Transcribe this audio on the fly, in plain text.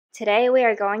Today we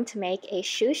are going to make a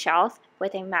shoe shelf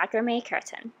with a macrame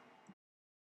curtain.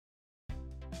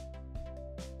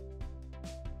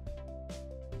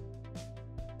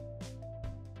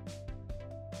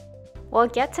 We'll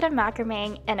get to the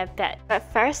macrame in a bit, but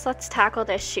first let's tackle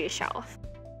this shoe shelf.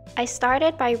 I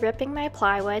started by ripping my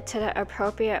plywood to the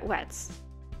appropriate widths.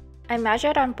 I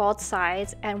measured on both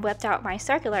sides and whipped out my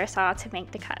circular saw to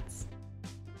make the cuts.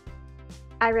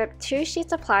 I ripped 2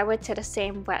 sheets of plywood to the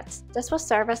same width. This will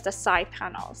serve as the side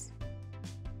panels.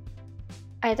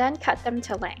 I then cut them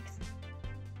to length.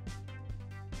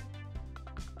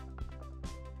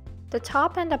 The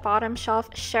top and the bottom shelf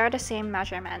share the same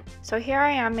measurement, so here I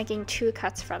am making 2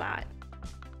 cuts for that.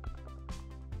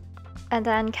 And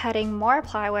then cutting more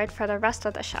plywood for the rest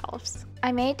of the shelves.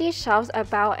 I made these shelves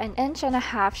about 1.5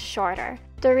 inches shorter.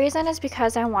 The reason is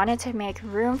because I wanted to make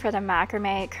room for the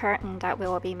macrame curtain that we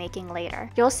will be making later.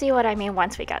 You'll see what I mean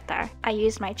once we get there. I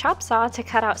used my chop saw to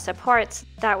cut out supports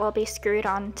that will be screwed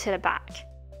on to the back.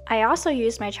 I also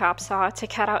used my chop saw to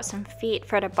cut out some feet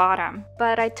for the bottom,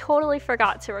 but I totally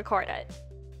forgot to record it.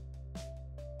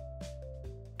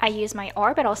 I used my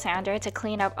orbital sander to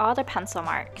clean up all the pencil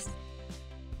marks.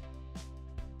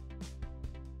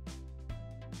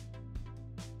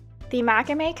 The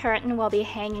macrame curtain will be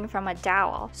hanging from a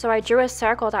dowel, so I drew a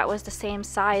circle that was the same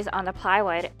size on the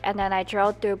plywood, and then I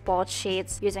drilled through both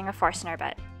sheets using a Forstner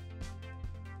bit.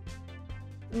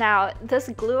 Now, this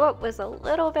glue up was a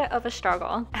little bit of a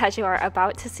struggle, as you are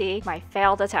about to see my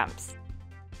failed attempts.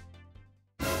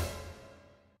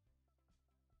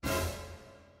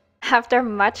 After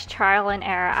much trial and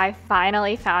error, I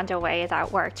finally found a way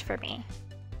that worked for me.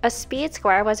 A speed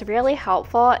square was really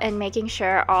helpful in making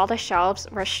sure all the shelves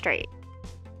were straight.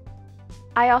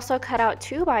 I also cut out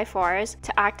 2x4s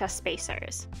to act as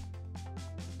spacers.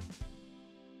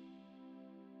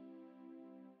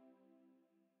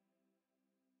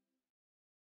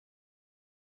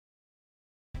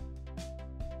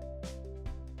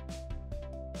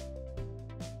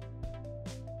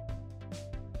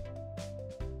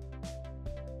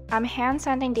 I'm hand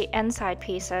sanding the inside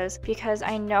pieces because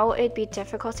I know it'd be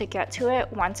difficult to get to it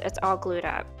once it's all glued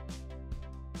up.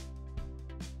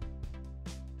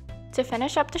 To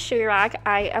finish up the shoe rack,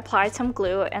 I applied some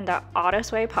glue in the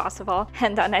oddest way possible,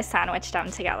 and then I sandwiched them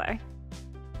together.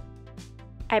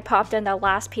 I popped in the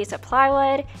last piece of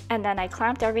plywood, and then I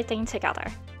clamped everything together.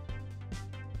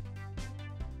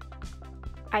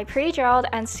 I pre-drilled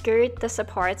and screwed the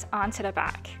supports onto the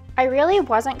back. I really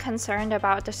wasn't concerned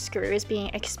about the screws being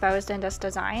exposed in this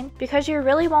design because you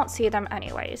really won't see them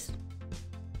anyways.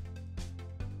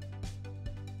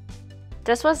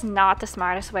 This was not the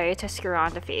smartest way to screw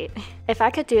on the feet. If I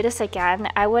could do this again,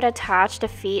 I would attach the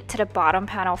feet to the bottom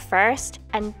panel first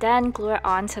and then glue it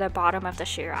onto the bottom of the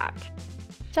shoe rack.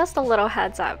 Just a little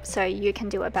heads up so you can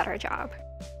do a better job.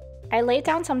 I laid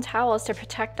down some towels to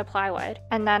protect the plywood,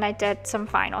 and then I did some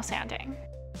final sanding.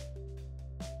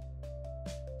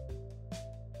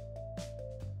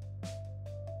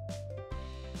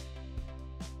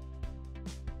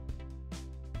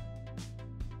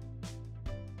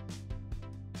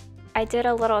 I did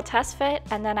a little test fit,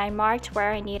 and then I marked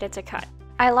where I needed to cut.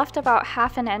 I left about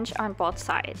 1/2 inch on both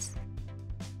sides.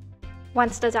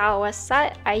 Once the dowel was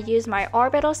set, I used my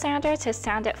orbital sander to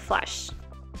sand it flush.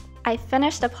 I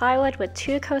finished the plywood with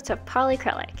 2 coats of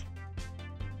polycrylic.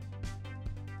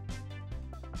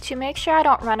 To make sure I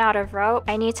don't run out of rope,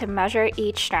 I need to measure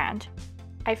each strand.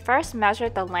 I first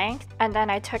measured the length, and then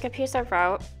I took a piece of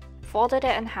rope, folded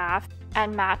it in half,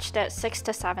 and matched it 6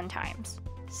 to 7 times.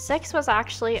 6 was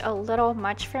actually a little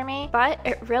much for me, but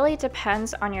it really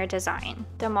depends on your design.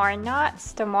 The more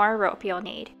knots, the more rope you'll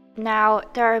need. Now,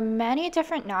 there are many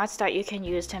different knots that you can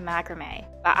use to macrame,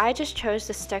 but I just chose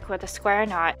to stick with a square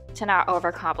knot to not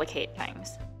overcomplicate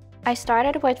things. I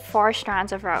started with 4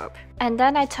 strands of rope, and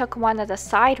then I took one of the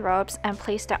side ropes and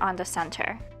placed it on the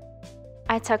center.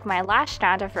 I took my last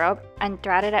strand of rope and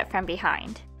threaded it from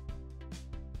behind.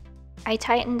 I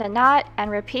tighten the knot and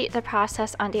repeat the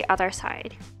process on the other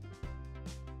side.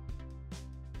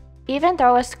 Even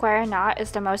though a square knot is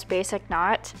the most basic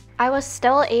knot, I was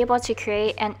still able to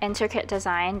create an intricate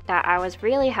design that I was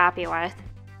really happy with.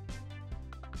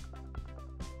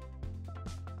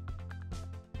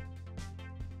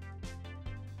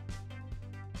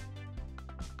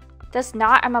 This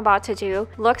knot I'm about to do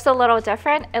looks a little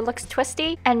different. It looks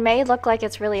twisty and may look like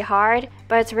it's really hard,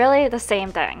 but it's really the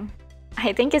same thing.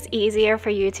 I think it's easier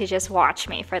for you to just watch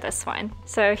me for this one,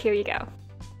 so here you go.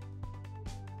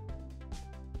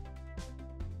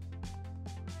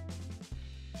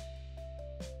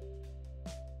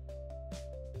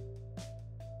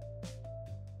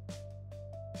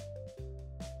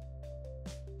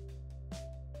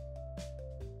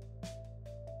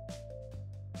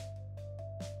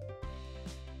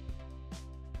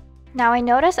 Now I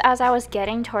noticed as I was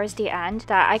getting towards the end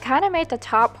that I kind of made the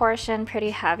top portion pretty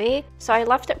heavy, so I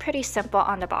left it pretty simple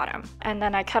on the bottom, and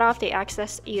then I cut off the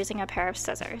excess using a pair of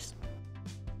scissors.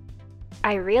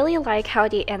 I really like how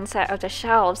the inset of the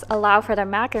shelves allow for the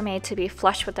macrame to be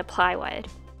flush with the plywood.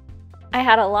 I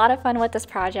had a lot of fun with this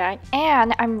project,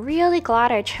 and I'm really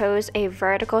glad I chose a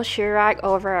vertical shoe rack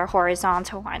over a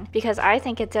horizontal one because I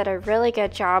think it did a really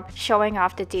good job showing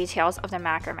off the details of the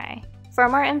macrame. For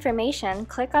more information,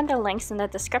 click on the links in the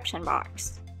description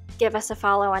box. Give us a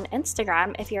follow on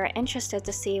Instagram if you're interested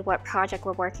to see what project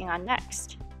we're working on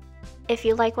next. If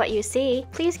you like what you see,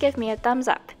 please give me a thumbs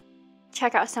up.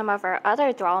 Check out some of our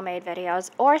other Dwell Made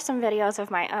videos or some videos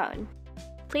of my own.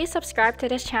 Please subscribe to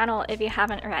this channel if you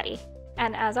haven't already.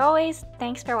 And as always,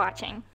 thanks for watching.